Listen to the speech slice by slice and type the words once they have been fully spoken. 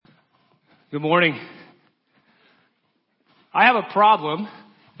Good morning. I have a problem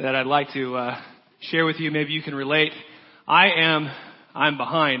that I'd like to share with you. Maybe you can relate. I'm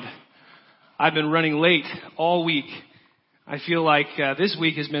behind. I've been running late all week. I feel like this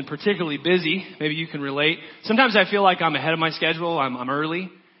week has been particularly busy. Maybe you can relate. Sometimes I feel like I'm ahead of my schedule. I'm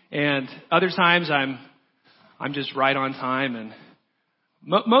early, and other times I'm just right on time. And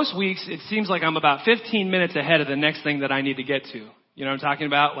most weeks it seems like I'm about 15 minutes ahead of the next thing that I need to get to. You know what I'm talking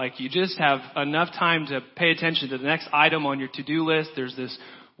about? Like you just have enough time to pay attention to the next item on your to-do list. There's this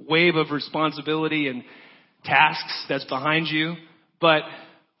wave of responsibility and tasks that's behind you. But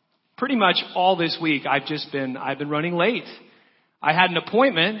pretty much all this week I've been running late. I had an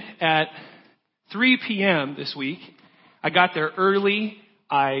appointment at 3 p.m. this week. I got there early.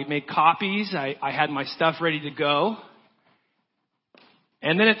 I made copies. I had my stuff ready to go.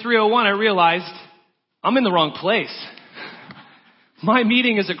 And then at 3:01 I realized I'm in the wrong place. My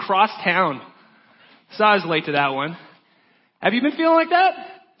meeting is across town. So I was late to that one. Have you been feeling like that?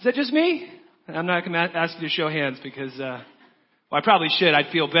 Is that just me? I'm not going to ask you to show hands because, I probably should.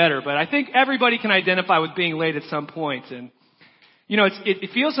 I'd feel better. But I think everybody can identify with being late at some point. And, you know,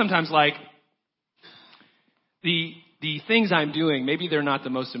 it feels sometimes like the things I'm doing, maybe they're not the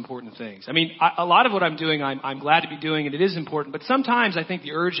most important things. I mean, a lot of what I'm doing, I'm glad to be doing, and it is important. But sometimes I think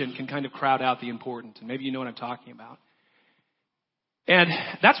the urgent can kind of crowd out the important. And maybe you know what I'm talking about. And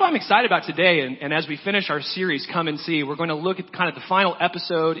that's what I'm excited about today. And as we finish our series, Come and See, we're going to look at kind of the final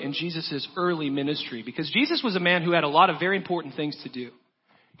episode in Jesus' early ministry. Because Jesus was a man who had a lot of very important things to do.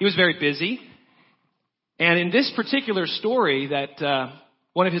 He was very busy. And in this particular story that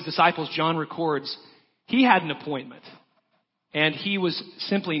one of his disciples, John, records, he had an appointment. And he was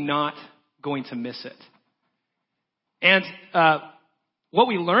simply not going to miss it. And what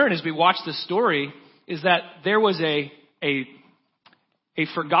we learn as we watch this story is that there was a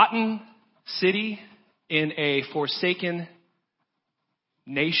forgotten city in a forsaken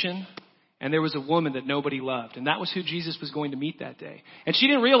nation, and there was a woman that nobody loved, and that was who Jesus was going to meet that day. And she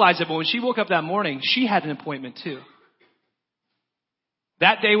didn't realize it, but when she woke up that morning, she had an appointment too.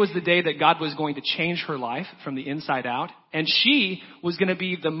 That day was the day that God was going to change her life from the inside out, and she was going to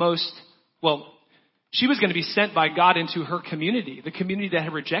be she was going to be sent by God into her community, the community that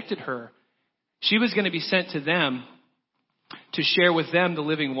had rejected her. She was going to be sent to them to share with them the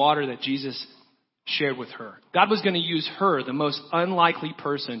living water that Jesus shared with her. God was going to use her, the most unlikely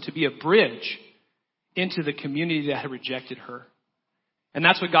person, to be a bridge into the community that had rejected her. And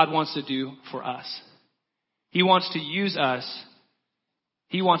that's what God wants to do for us. He wants to use us.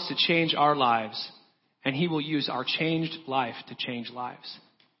 He wants to change our lives. And He will use our changed life to change lives.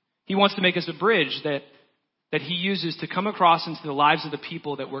 He wants to make us a bridge that He uses to come across into the lives of the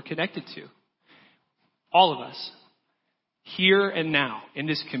people that we're connected to. All of us. Here and now, in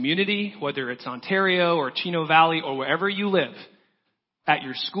this community, whether it's Ontario or Chino Valley or wherever you live, at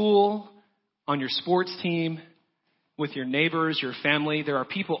your school, on your sports team, with your neighbors, your family, there are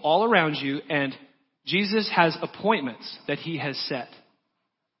people all around you, and Jesus has appointments that He has set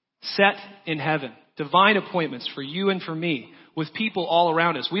in heaven, divine appointments for you and for me, with people all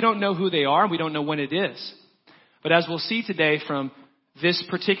around us. We don't know who they are, we don't know when it is. But as we'll see today from this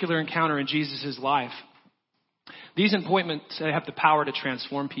particular encounter in Jesus' life, these appointments have the power to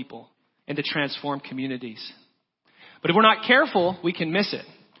transform people and to transform communities. But if we're not careful, we can miss it.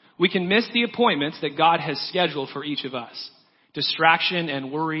 We can miss the appointments that God has scheduled for each of us. Distraction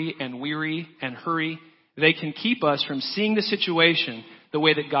and worry and weary and hurry, they can keep us from seeing the situation the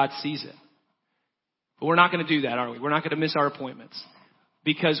way that God sees it. But we're not going to do that, are we? We're not going to miss our appointments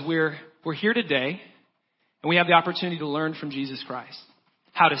because we're here today and we have the opportunity to learn from Jesus Christ.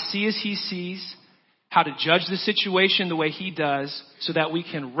 How to see as He sees, how to judge the situation the way He does so that we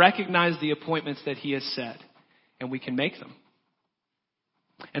can recognize the appointments that He has set and we can make them.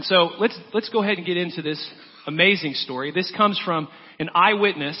 And so let's go ahead and get into this amazing story. This comes from an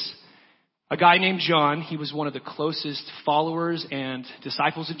eyewitness, a guy named John. He was one of the closest followers and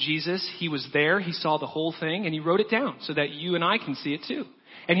disciples of Jesus. He was there. He saw the whole thing and he wrote it down so that you and I can see it too.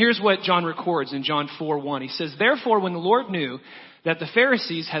 And here's what John records in John 4:1. He says, "Therefore, when the Lord knew that the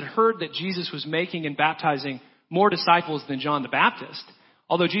Pharisees had heard that Jesus was making and baptizing more disciples than John the Baptist,"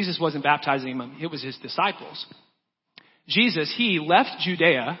 although Jesus wasn't baptizing them, it was His disciples. Jesus, He left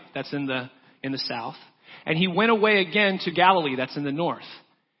Judea, that's in the south, and He went away again to Galilee, that's in the north.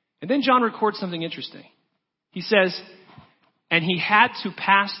 And then John records something interesting. He says, and He had to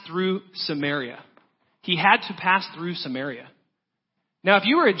pass through Samaria. He had to pass through Samaria. Now, if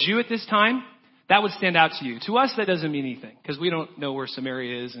you were a Jew at this time, that would stand out to you. To us, that doesn't mean anything because we don't know where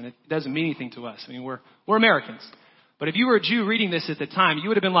Samaria is and it doesn't mean anything to us. I mean, we're Americans. But if you were a Jew reading this at the time, you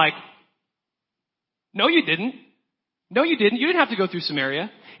would have been like, No, you didn't. No, you didn't. You didn't have to go through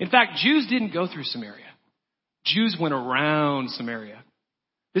Samaria. In fact, Jews didn't go through Samaria. Jews went around Samaria.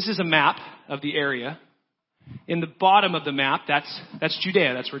 This is a map of the area. In the bottom of the map, that's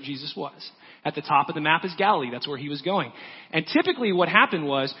Judea. That's where Jesus was. At the top of the map is Galilee. That's where he was going. And typically what happened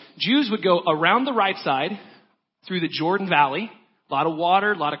was Jews would go around the right side through the Jordan Valley. A lot of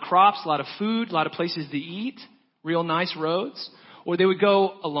water, a lot of crops, a lot of food, a lot of places to eat, real nice roads. Or they would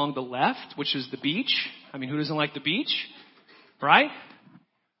go along the left, which is the beach. I mean, who doesn't like the beach? Right?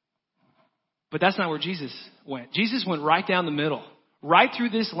 But that's not where Jesus went. Jesus went right down the middle, right through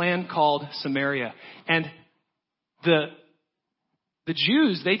this land called Samaria. And the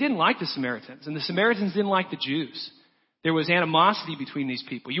Jews, they didn't like the Samaritans, and the Samaritans didn't like the Jews. There was animosity between these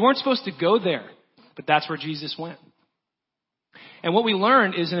people. You weren't supposed to go there, but that's where Jesus went. And what we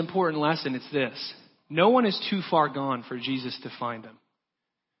learned is an important lesson. It's this. No one is too far gone for Jesus to find them.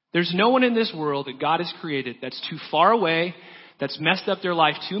 There's no one in this world that God has created that's too far away, that's messed up their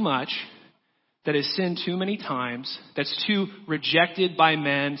life too much, that has sinned too many times, that's too rejected by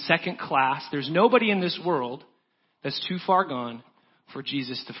men, second class. There's nobody in this world that's too far gone for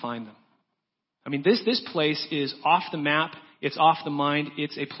Jesus to find them. I mean, this place is off the map. It's off the mind.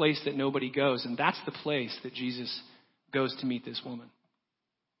 It's a place that nobody goes. And that's the place that Jesus goes to meet this woman.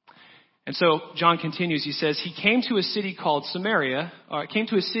 And so John continues. He says, he came to a city called Samaria, or came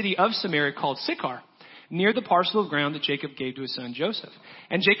to a city of Samaria called Sychar, near the parcel of ground that Jacob gave to his son Joseph.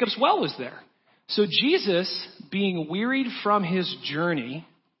 And Jacob's well was there. So Jesus, being wearied from his journey,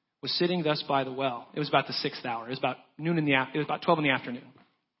 was sitting thus by the well. It was about the 6th hour. It was about it was about 12 in the afternoon.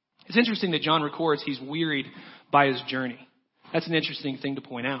 It's interesting that John records he's wearied by his journey. That's an interesting thing to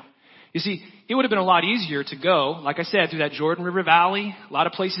point out. You see, it would have been a lot easier to go, like I said, through that Jordan River Valley, a lot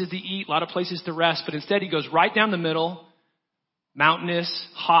of places to eat, a lot of places to rest, but instead he goes right down the middle, mountainous,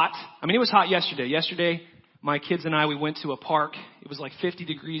 hot. I mean, it was hot yesterday. Yesterday, my kids and I, we went to a park. It was like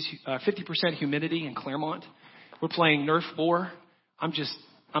 50% humidity in Claremont. We're playing Nerf 4. I'm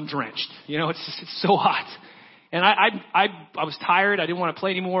drenched. You know, it's so hot. And I was tired. I didn't want to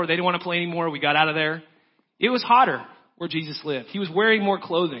play anymore. They didn't want to play anymore. We got out of there. It was hotter where Jesus lived. He was wearing more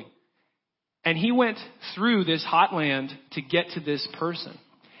clothing. And he went through this hot land to get to this person.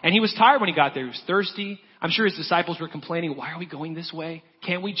 And he was tired when he got there. He was thirsty. I'm sure his disciples were complaining, why are we going this way?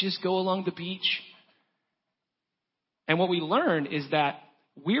 Can't we just go along the beach? And what we learn is that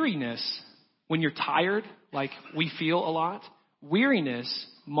weariness, when you're tired, like we feel a lot, weariness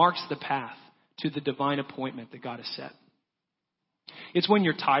marks the path to the divine appointment that God has set. It's when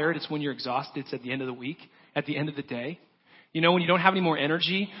you're tired, it's when you're exhausted, it's at the end of the week, at the end of the day. You know, when you don't have any more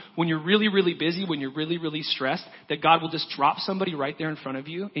energy, when you're really, really busy, when you're really, really stressed, that God will just drop somebody right there in front of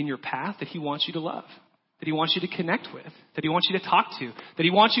you in your path that he wants you to love, that he wants you to connect with, that he wants you to talk to, that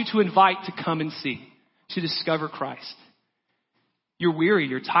he wants you to invite to come and see, to discover Christ. You're weary,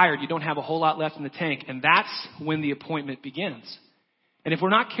 you're tired, you don't have a whole lot left in the tank, and that's when the appointment begins. And if we're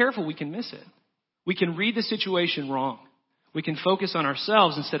not careful, we can miss it. We can read the situation wrong. We can focus on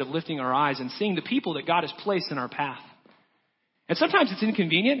ourselves instead of lifting our eyes and seeing the people that God has placed in our path. And sometimes it's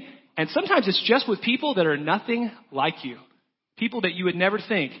inconvenient, and sometimes it's just with people that are nothing like you. People that you would never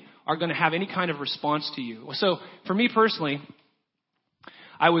think are going to have any kind of response to you. So for me personally,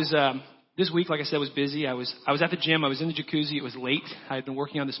 I was, this week, like I said, was busy. I was at the gym. I was in the jacuzzi. It was late. I had been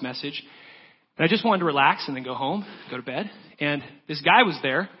working on this message. And I just wanted to relax and then go home, go to bed. And this guy was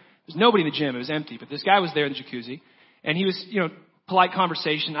there. There's nobody in the gym. It was empty. But this guy was there in the jacuzzi. And he was, polite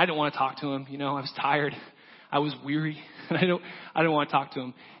conversation. I didn't want to talk to him. I was tired. I was weary. I didn't want to talk to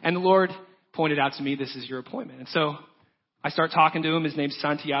him. And the Lord pointed out to me, this is your appointment. And so I start talking to him. His name's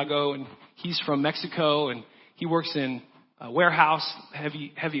Santiago, and he's from Mexico, and he works in a warehouse,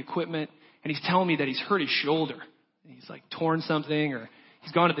 heavy equipment. And he's telling me that he's hurt his shoulder. He's like torn something, or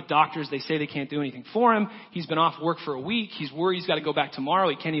he's gone to the doctors. They say they can't do anything for him. He's been off work for a week. He's worried he's got to go back tomorrow.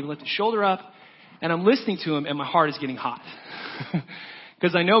 He can't even lift his shoulder up. And I'm listening to him, and my heart is getting hot.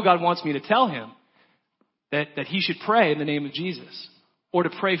 Because I know God wants me to tell him that he should pray in the name of Jesus, or to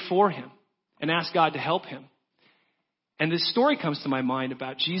pray for him and ask God to help him. And this story comes to my mind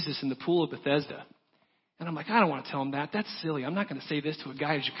about Jesus in the pool of Bethesda. And I'm like, I don't want to tell him that. That's silly. I'm not going to say this to a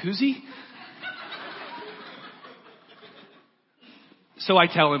guy in a jacuzzi. So I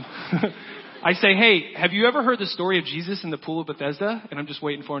tell him, I say, hey, have you ever heard the story of Jesus in the pool of Bethesda? And I'm just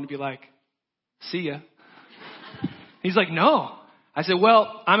waiting for him to be like, see ya. He's like, no. I said,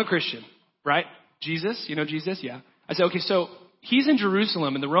 well, I'm a Christian, right? Jesus, you know Jesus? Yeah. I said, okay, so he's in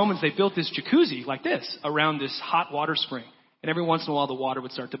Jerusalem, and the Romans, they built this jacuzzi like this around this hot water spring. And every once in a while, the water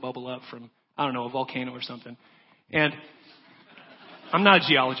would start to bubble up from, a volcano or something. And I'm not a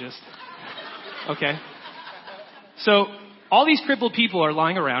geologist. Okay? So all these crippled people are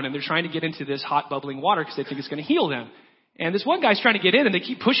lying around and they're trying to get into this hot bubbling water because they think it's going to heal them. And this one guy's trying to get in and they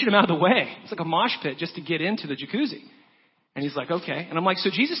keep pushing him out of the way. It's like a mosh pit just to get into the jacuzzi. And he's like, okay. And I'm like, so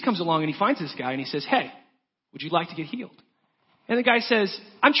Jesus comes along and he finds this guy and he says, hey, would you like to get healed? And the guy says,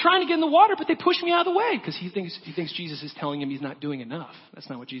 I'm trying to get in the water, but they push me out of the way because he thinks Jesus is telling him he's not doing enough. That's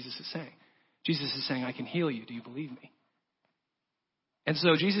not what Jesus is saying. Jesus is saying, I can heal you. Do you believe me? And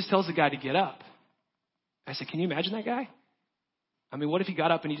so Jesus tells the guy to get up. I said, can you imagine that guy? I mean, what if he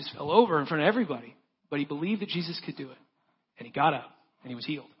got up and he just fell over in front of everybody? But he believed that Jesus could do it. And he got up and he was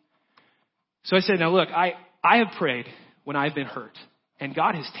healed. So I said, now look, I have prayed when I've been hurt and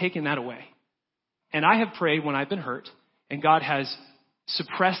God has taken that away. And I have prayed when I've been hurt and God has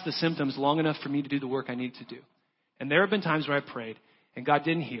suppressed the symptoms long enough for me to do the work I need to do. And there have been times where I prayed and God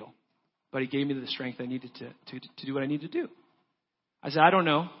didn't heal, but he gave me the strength I needed to do what I need to do. I said, I don't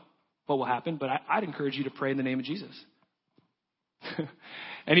know what will happen, but I'd encourage you to pray in the name of Jesus.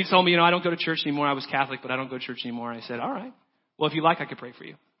 And he told me, I don't go to church anymore. I was Catholic, but I don't go to church anymore. I said, all right. Well, if you like, I could pray for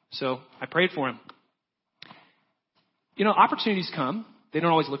you. So I prayed for him. Opportunities come. They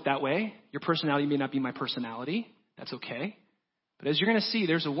don't always look that way. Your personality may not be my personality. That's okay. But as you're going to see,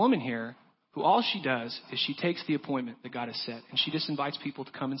 there's a woman here who all she does is she takes the appointment that God has set, and she just invites people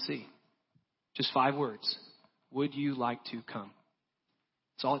to come and see. Just 5 words. Would you like to come?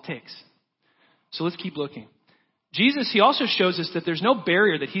 That's all it takes. So let's keep looking. Jesus, he also shows us that there's no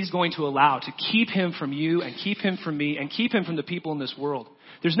barrier that he's going to allow to keep him from you and keep him from me and keep him from the people in this world.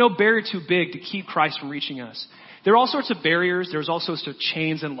 There's no barrier too big to keep Christ from reaching us. There are all sorts of barriers. There's all sorts of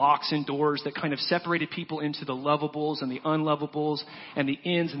chains and locks and doors that kind of separated people into the lovables and the unlovables and the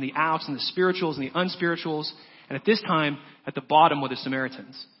ins and the outs and the spirituals and the unspirituals. And at this time, at the bottom were the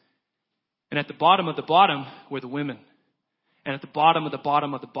Samaritans. And at the bottom of the bottom were the women. And at the bottom of the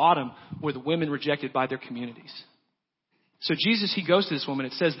bottom of the bottom were the women rejected by their communities. So Jesus, he goes to this woman.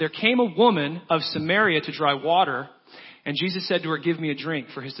 It says, there came a woman of Samaria to draw water. And Jesus said to her, give me a drink,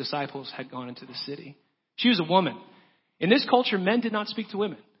 for his disciples had gone into the city. She was a woman. In this culture, men did not speak to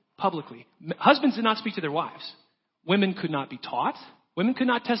women publicly. Husbands did not speak to their wives. Women could not be taught. Women could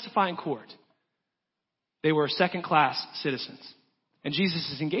not testify in court. They were second-class citizens. And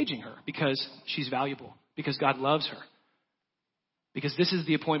Jesus is engaging her because she's valuable, because God loves her, because this is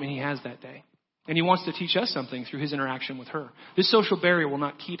the appointment he has that day. And he wants to teach us something through his interaction with her. This social barrier will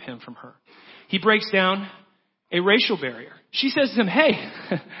not keep him from her. He breaks down a racial barrier. She says to him, hey,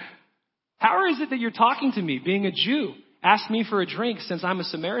 how is it that you're talking to me, being a Jew? Ask me for a drink since I'm a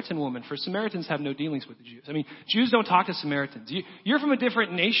Samaritan woman, for Samaritans have no dealings with the Jews. I mean, Jews don't talk to Samaritans. You're from a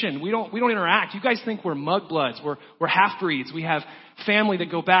different nation. We don't interact. You guys think we're mudbloods. We're half-breeds. We have family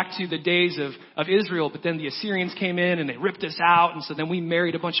that go back to the days of Israel, but then the Assyrians came in and they ripped us out. And so then we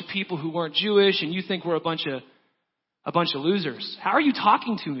married a bunch of people who weren't Jewish, and you think we're a bunch of losers. How are you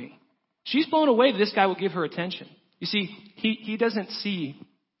talking to me? She's blown away that this guy will give her attention. You see, he doesn't see.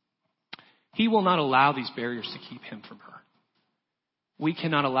 He will not allow these barriers to keep him from her. We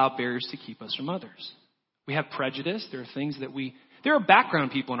cannot allow barriers to keep us from others. We have prejudice. There are things there are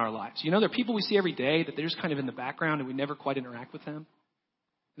background people in our lives. There are people we see every day that they're just kind of in the background and we never quite interact with them.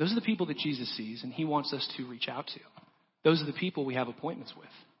 Those are the people that Jesus sees and he wants us to reach out to. Those are the people we have appointments with.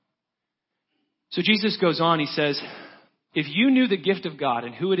 So Jesus goes on, he says, if you knew the gift of God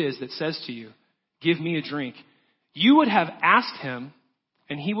and who it is that says to you, give me a drink, you would have asked him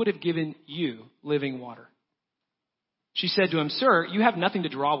and he would have given you living water. She said to him, sir, you have nothing to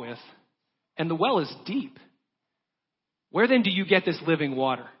draw with, and the well is deep. Where then do you get this living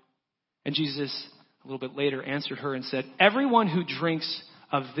water? And Jesus, a little bit later, answered her and said, everyone who drinks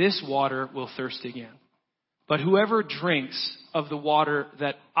of this water will thirst again. But whoever drinks of the water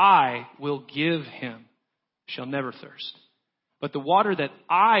that I will give him shall never thirst. But the water that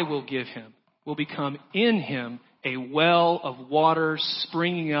I will give him will become in him a well of water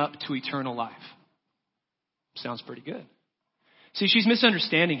springing up to eternal life. Sounds pretty good. See, she's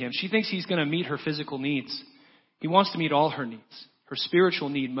misunderstanding him. She thinks he's going to meet her physical needs. He wants to meet all her needs, her spiritual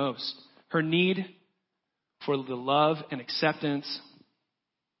need most, her need for the love and acceptance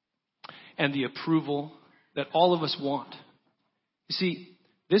and the approval that all of us want. You see,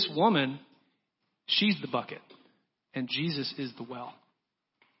 this woman, she's the bucket and Jesus is the well.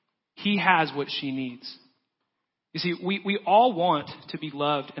 He has what she needs. You see, we all want to be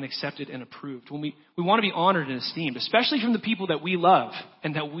loved and accepted and approved. When we want to be honored and esteemed, especially from the people that we love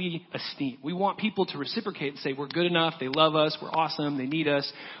and that we esteem. We want people to reciprocate and say, we're good enough, they love us, we're awesome, they need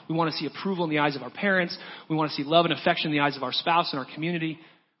us. We want to see approval in the eyes of our parents. We want to see love and affection in the eyes of our spouse and our community.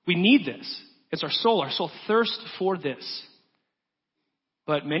 We need this. It's our soul. Our soul thirsts for this.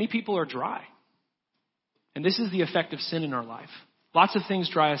 But many people are dry. And this is the effect of sin in our life. Lots of things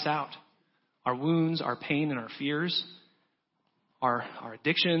dry us out. Our wounds, our pain, and our fears, our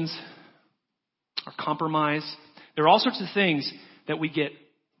addictions, our compromise. There are all sorts of things that we get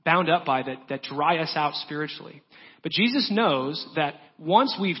bound up by that dry us out spiritually. But Jesus knows that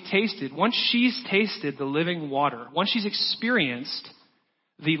once she's tasted the living water, once she's experienced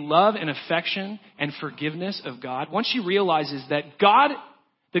the love and affection and forgiveness of God, once she realizes that God,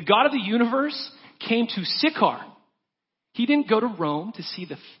 the God of the universe, came to Sychar. He didn't go to Rome to see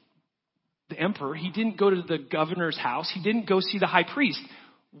the emperor. He didn't go to the governor's house. He didn't go see the high priest.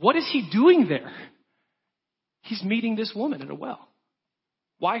 What is he doing there? He's meeting this woman at a well.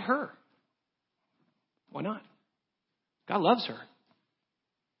 Why her? Why not? God loves her.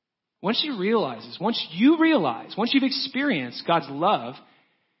 Once you realize, once you've experienced God's love,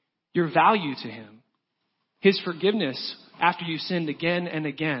 your value to him, his forgiveness after you've sinned again and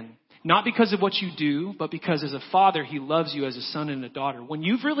again, not because of what you do, but because as a father, he loves you as a son and a daughter. When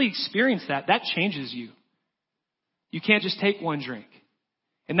you've really experienced that changes you. You can't just take one drink.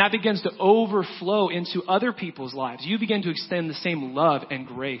 And that begins to overflow into other people's lives. You begin to extend the same love and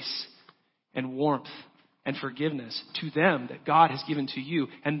grace and warmth and forgiveness to them that God has given to you.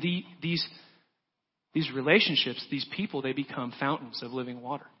 And these relationships, these people, they become fountains of living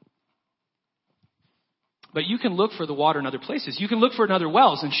water. But you can look for the water in other places. You can look for it in other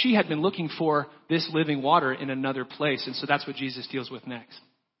wells. And she had been looking for this living water in another place. And so that's what Jesus deals with next.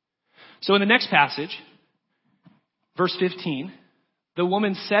 So in the next passage, verse 15, the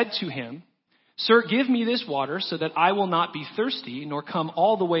woman said to him, "Sir, give me this water so that I will not be thirsty, nor come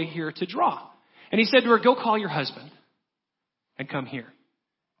all the way here to draw." And he said to her, "Go call your husband and come here."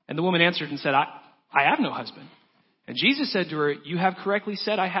 And the woman answered and said, I have no husband. And Jesus said to her, "You have correctly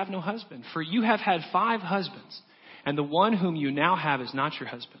said, I have no husband. For you have had 5 husbands, and the one whom you now have is not your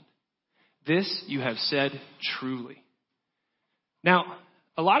husband. This you have said truly." Now,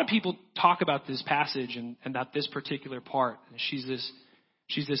 a lot of people talk about this passage and about this particular part. She's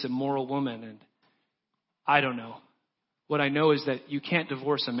this immoral woman, and I don't know. What I know is that you can't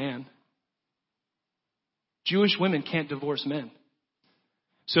divorce a man. Jewish women can't divorce men.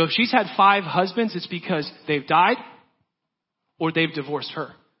 So if she's had 5 husbands, it's because they've died or they've divorced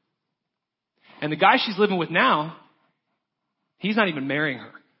her. And the guy she's living with now, he's not even marrying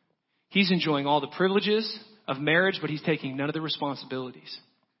her. He's enjoying all the privileges of marriage, but he's taking none of the responsibilities.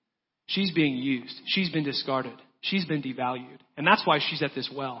 She's being used. She's been discarded. She's been devalued. And that's why she's at this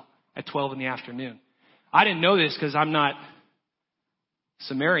well at 12 in the afternoon. I didn't know this because I'm not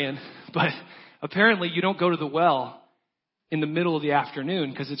Sumerian, but apparently you don't go to the well in the middle of the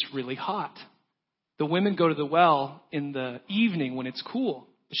afternoon because it's really hot. The women go to the well in the evening when it's cool.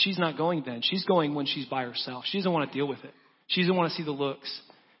 But she's not going then. She's going when she's by herself. She doesn't want to deal with it. She doesn't want to see the looks.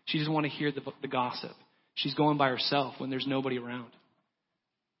 She doesn't want to hear the gossip. She's going by herself when there's nobody around.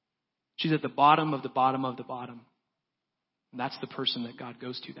 She's at the bottom of the bottom of the bottom. And that's the person that God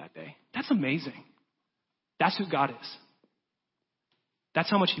goes to that day. That's amazing. That's who God is. That's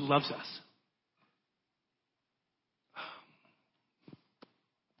how much he loves us.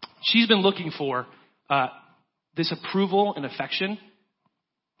 She's been looking for this approval and affection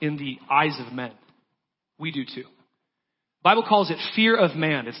in the eyes of men. We do too. The Bible calls it fear of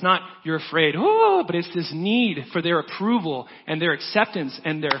man. It's not you're afraid, but it's this need for their approval and their acceptance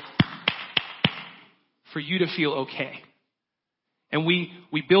and for you to feel okay. And we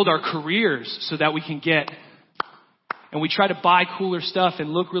build our careers so that we can and we try to buy cooler stuff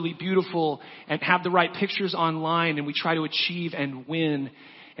and look really beautiful and have the right pictures online, and we try to achieve and win.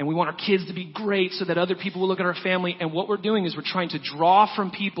 And we want our kids to be great so that other people will look at our family. And what we're doing is we're trying to draw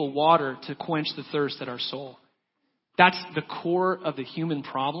from people water to quench the thirst at our soul. That's the core of the human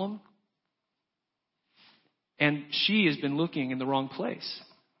problem. And she has been looking in the wrong place.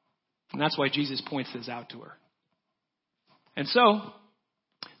 And that's why Jesus points this out to her. And so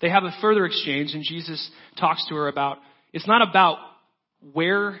they have a further exchange, and Jesus talks to her about, it's not about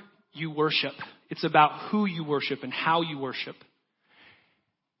where you worship. It's about who you worship and how you worship.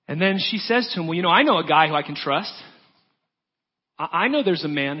 And then she says to him, well, I know a guy who I can trust. I know there's a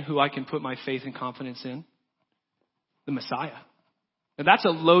man who I can put my faith and confidence in. The Messiah. Now that's a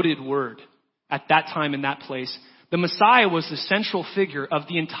loaded word at that time in that place. The Messiah was the central figure of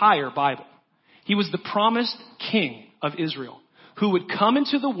the entire Bible. He was the promised king of Israel who would come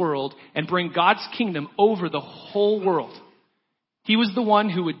into the world and bring God's kingdom over the whole world. He was the one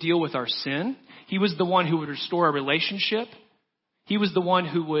who would deal with our sin. He was the one who would restore our relationship. He was the one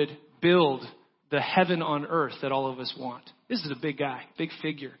who would build the heaven on earth that all of us want. This is a big guy, big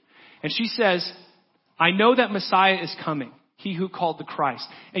figure. And she says, I know that Messiah is coming. He who called the Christ.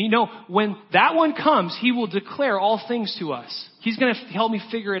 And when that one comes, he will declare all things to us. He's going to help me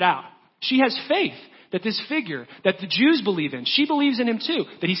figure it out. She has faith that this figure that the Jews believe in, she believes in him too,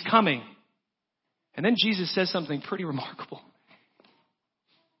 that he's coming. And then Jesus says something pretty remarkable.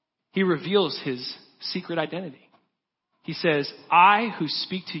 He reveals his secret identity. He says, I who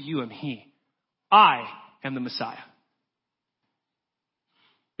speak to you am he. I am the Messiah.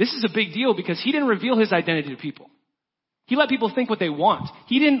 This is a big deal because he didn't reveal his identity to people. He let people think what they want.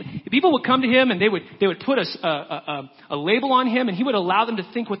 People would come to him and they would put a label on him and he would allow them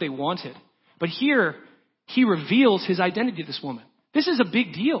to think what they wanted. But here, he reveals his identity to this woman. This is a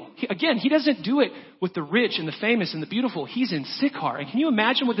big deal. He doesn't do it with the rich and the famous and the beautiful. He's in Sychar. And can you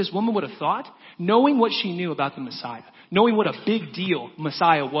imagine what this woman would have thought? Knowing what she knew about the Messiah. Knowing what a big deal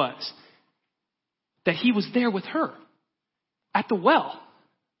Messiah was. That he was there with her. At the well.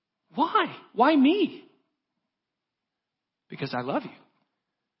 Why? Why me? Because I love you.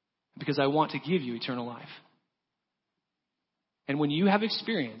 Because I want to give you eternal life. And when you have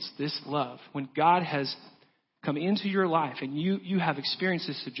experienced this love, when God has come into your life and you have experienced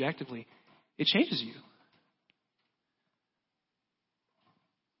this subjectively, it changes you.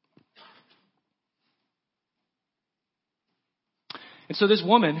 And so this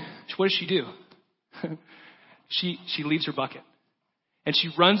woman, what does she do? She leaves her bucket. And she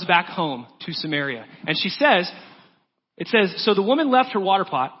runs back home to Samaria. And it says, so the woman left her water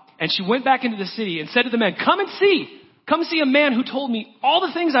pot and she went back into the city and said to the men, come see a man who told me all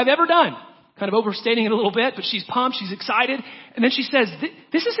the things I've ever done. Kind of overstating it a little bit, but she's pumped, she's excited. And then she says,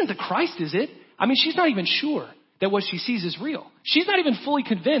 this isn't the Christ, is it? I mean, she's not even sure that what she sees is real. She's not even fully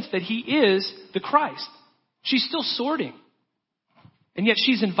convinced that he is the Christ. She's still sorting. And yet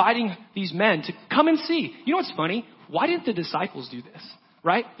she's inviting these men to come and see. You know what's funny? Why didn't the disciples do this?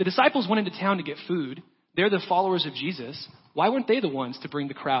 Right? The disciples went into town to get food. They're the followers of Jesus. Why weren't they the ones to bring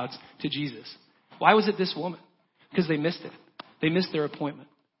the crowds to Jesus? Why was it this woman? Because they missed it. They missed their appointment.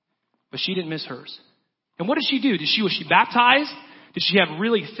 But she didn't miss hers. And what did she do? Was she baptized? Did she have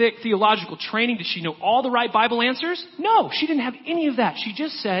really thick theological training? Did she know all the right Bible answers? No, she didn't have any of that. She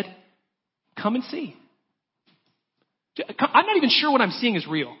just said, come and see. I'm not even sure what I'm seeing is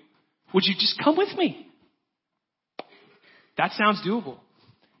real. Would you just come with me? That sounds doable.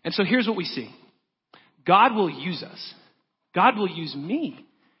 And so here's what we see. God will use us. God will use me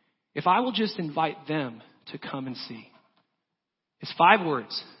if I will just invite them to come and see. It's 5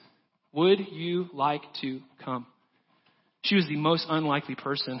 words. Would you like to come? She was the most unlikely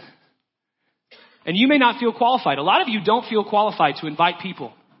person. And you may not feel qualified. A lot of you don't feel qualified to invite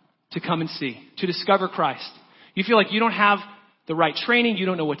people to come and see, to discover Christ. You feel like you don't have the right training. You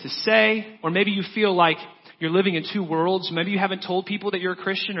don't know what to say. Or maybe you feel like you're living in 2 worlds. Maybe you haven't told people that you're a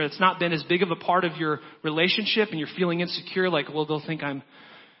Christian, or it's not been as big of a part of your relationship and you're feeling insecure. Like, well, they'll think I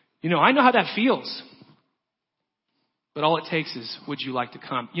know how that feels. But all it takes is, would you like to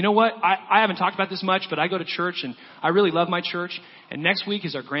come? You know what? I haven't talked about this much, but I go to church and I really love my church. And next week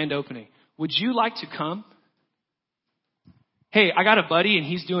is our grand opening. Would you like to come? Hey, I got a buddy and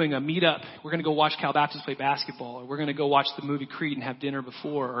he's doing a meetup. We're going to go watch Cal Baptist play basketball, or we're going to go watch the movie Creed and have dinner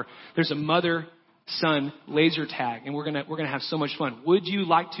before, or there's a mother-son laser tag and we're going to have so much fun. Would you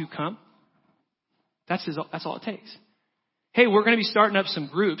like to come? That's all it takes. Hey, we're going to be starting up some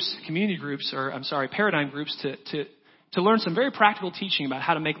groups, paradigm groups to learn some very practical teaching about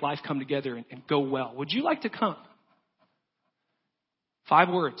how to make life come together and go well. Would you like to come? 5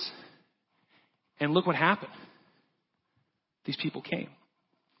 words. And look what happened. These people came.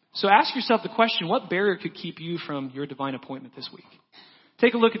 So ask yourself the question, what barrier could keep you from your divine appointment this week?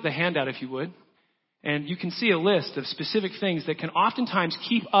 Take a look at the handout if you would. And you can see a list of specific things that can oftentimes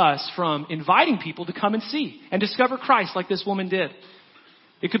keep us from inviting people to come and see and discover Christ like this woman did.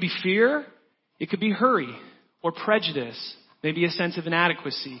 It could be fear. It could be hurry. Or prejudice, maybe a sense of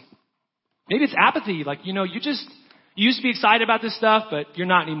inadequacy. Maybe it's apathy, like, you used to be excited about this stuff, but you're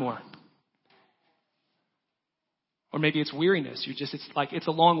not anymore. Or maybe it's weariness. It's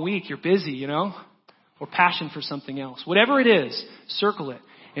a long week, you're busy, Or passion for something else. Whatever it is, circle it.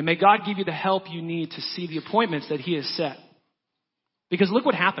 And may God give you the help you need to see the appointments that he has set. Because look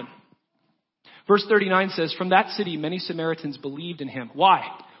what happened. Verse 39 says, from that city, many Samaritans believed in him. Why?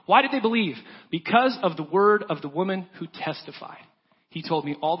 Why did they believe? Because of the word of the woman who testified. He told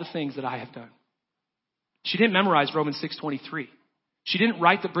me all the things that I have done. She didn't memorize Romans 6:23. She didn't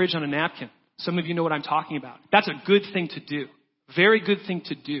write the bridge on a napkin. Some of you know what I'm talking about. That's a good thing to do. Very good thing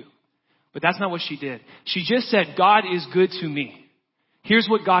to do. But that's not what she did. She just said, God is good to me. Here's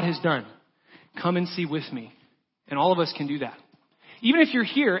what God has done. Come and see with me. And all of us can do that. Even if you're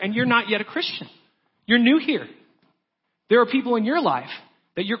here and you're not yet a Christian. You're new here. There are people in your life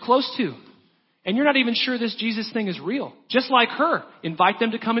that you're close to, and you're not even sure this Jesus thing is real. Just like her, invite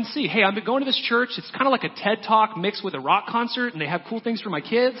them to come and see. Hey, I've been going to this church. It's kind of like a TED Talk mixed with a rock concert, and they have cool things for my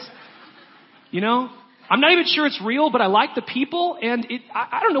kids. You know, I'm not even sure it's real, but I like the people, and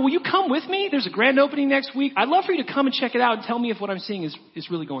I don't know, will you come with me? There's a grand opening next week. I'd love for you to come and check it out and tell me if what I'm seeing is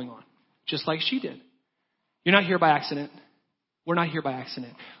really going on, just like she did. You're not here by accident. We're not here by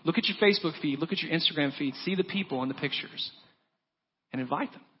accident. Look at your Facebook feed. Look at your Instagram feed. See the people in the pictures and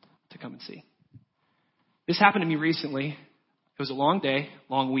invite them to come and see. This happened to me recently. It was a long day,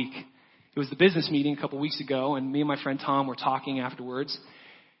 long week. It was the business meeting a couple weeks ago, and me and my friend Tom were talking afterwards.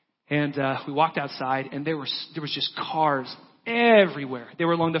 And we walked outside, and there was just cars everywhere. They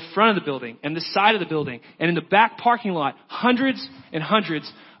were along the front of the building and the side of the building. And in the back parking lot, hundreds and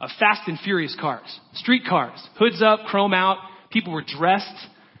hundreds of Fast and Furious cars, street cars, hoods up, chrome out. People were dressed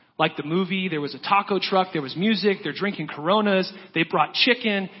like the movie. There was a taco truck. There was music. They're drinking Coronas. They brought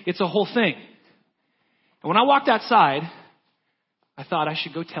chicken. It's a whole thing. And when I walked outside, I thought I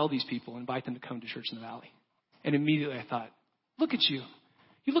should go tell these people, invite them to come to Church in the Valley. And immediately I thought, look at you.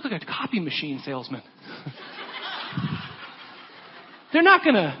 You look like a copy machine salesman. They're not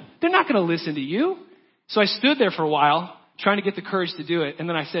gonna listen to you. So I stood there for a while, trying to get the courage to do it. And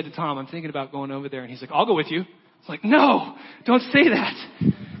then I said to Tom, I'm thinking about going over there. And he's like, I'll go with you. It's like, no, don't say that.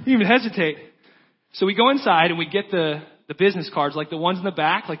 You even hesitate. So we go inside and we get the business cards, like the ones in the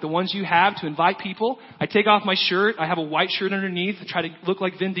back, like the ones you have to invite people. I take off my shirt. I have a white shirt underneath to try to look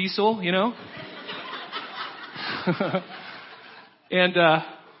like Vin Diesel, you know. And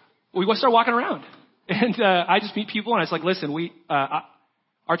we start walking around. And I just meet people, and I was like, listen,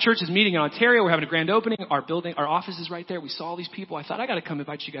 our church is meeting in Ontario. We're having a grand opening. Our office is right there. We saw all these people. I thought, I got to come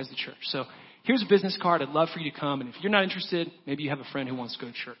invite you guys to church. So here's a business card. I'd love for you to come. And if you're not interested, maybe you have a friend who wants to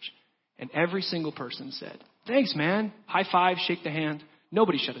go to church. And every single person said, thanks, man. High five, shake the hand.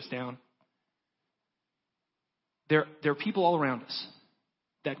 Nobody shut us down. There are people all around us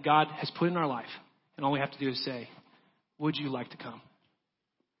that God has put in our life. And all we have to do is say, would you like to come?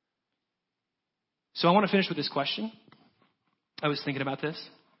 So I want to finish with this question. I was thinking about this.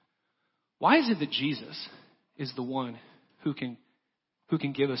 Why is it that Jesus is the one who can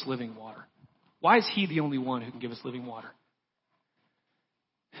give us living water? Why is he the only one who can give us living water?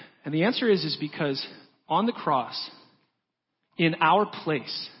 And the answer is because on the cross, in our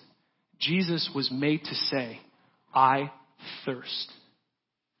place, Jesus was made to say, I thirst.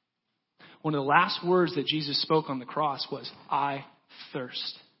 One of the last words that Jesus spoke on the cross was, I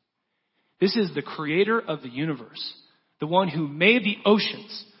thirst. This is the creator of the universe, the one who made the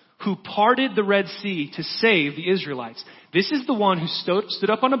oceans, who parted the Red Sea to save the Israelites. This is the one who stood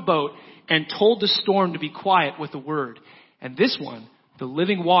up on a boat and told the storm to be quiet with a word. And this one, the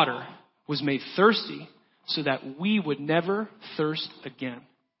living water, was made thirsty so that we would never thirst again.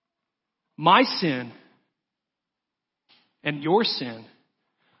 My sin and your sin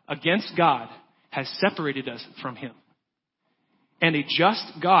against God has separated us from him. And a just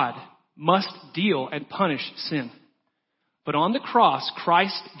God must deal and punish sin. But on the cross,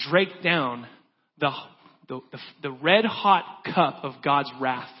 Christ drank down the red hot cup of God's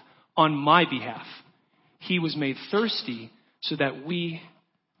wrath on my behalf. He was made thirsty so that we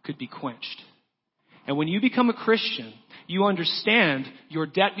could be quenched. And when you become a Christian, you understand your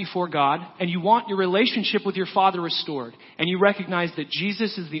debt before God, and you want your relationship with your Father restored. And you recognize that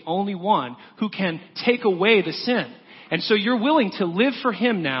Jesus is the only one who can take away the sin. And so you're willing to live for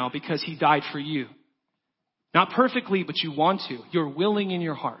him now because he died for you. Not perfectly, but you want to. You're willing in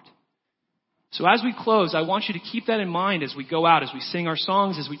your heart. So as we close, I want you to keep that in mind as we go out, as we sing our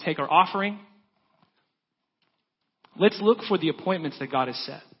songs, as we take our offering. Let's look for the appointments that God has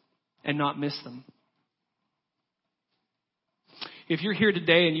set and not miss them. If you're here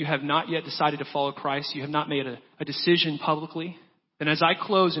today and you have not yet decided to follow Christ, you have not made a decision publicly, then as I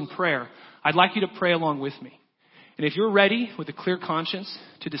close in prayer, I'd like you to pray along with me. And if you're ready with a clear conscience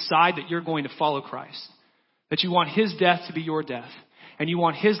to decide that you're going to follow Christ, that you want his death to be your death, and you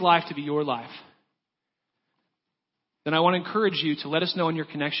want his life to be your life, then I want to encourage you to let us know on your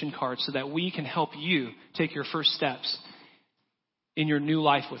connection card so that we can help you take your first steps in your new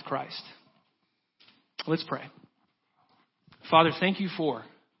life with Christ. Let's pray. Father, thank you for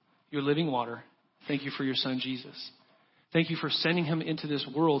your living water. Thank you for your son, Jesus. Thank you for sending him into this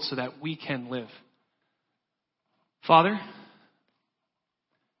world so that we can live. Father,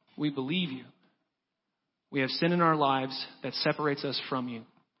 we believe you. We have sin in our lives that separates us from you,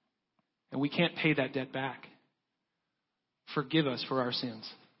 and we can't pay that debt back. Forgive us for our sins.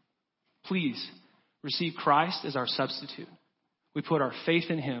 Please receive Christ as our substitute. We put our faith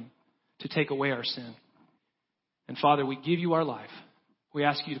in him to take away our sin. And Father, we give you our life. We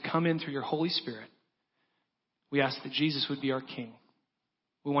ask you to come in through your Holy Spirit. We ask that Jesus would be our King.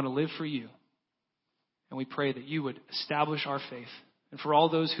 We want to live for you. And we pray that you would establish our faith. And for all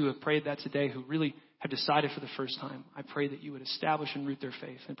those who have prayed that today, who really have decided for the first time, I pray that you would establish and root their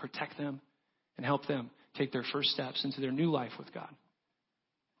faith and protect them and help them take their first steps into their new life with God.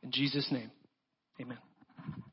 In Jesus' name, amen.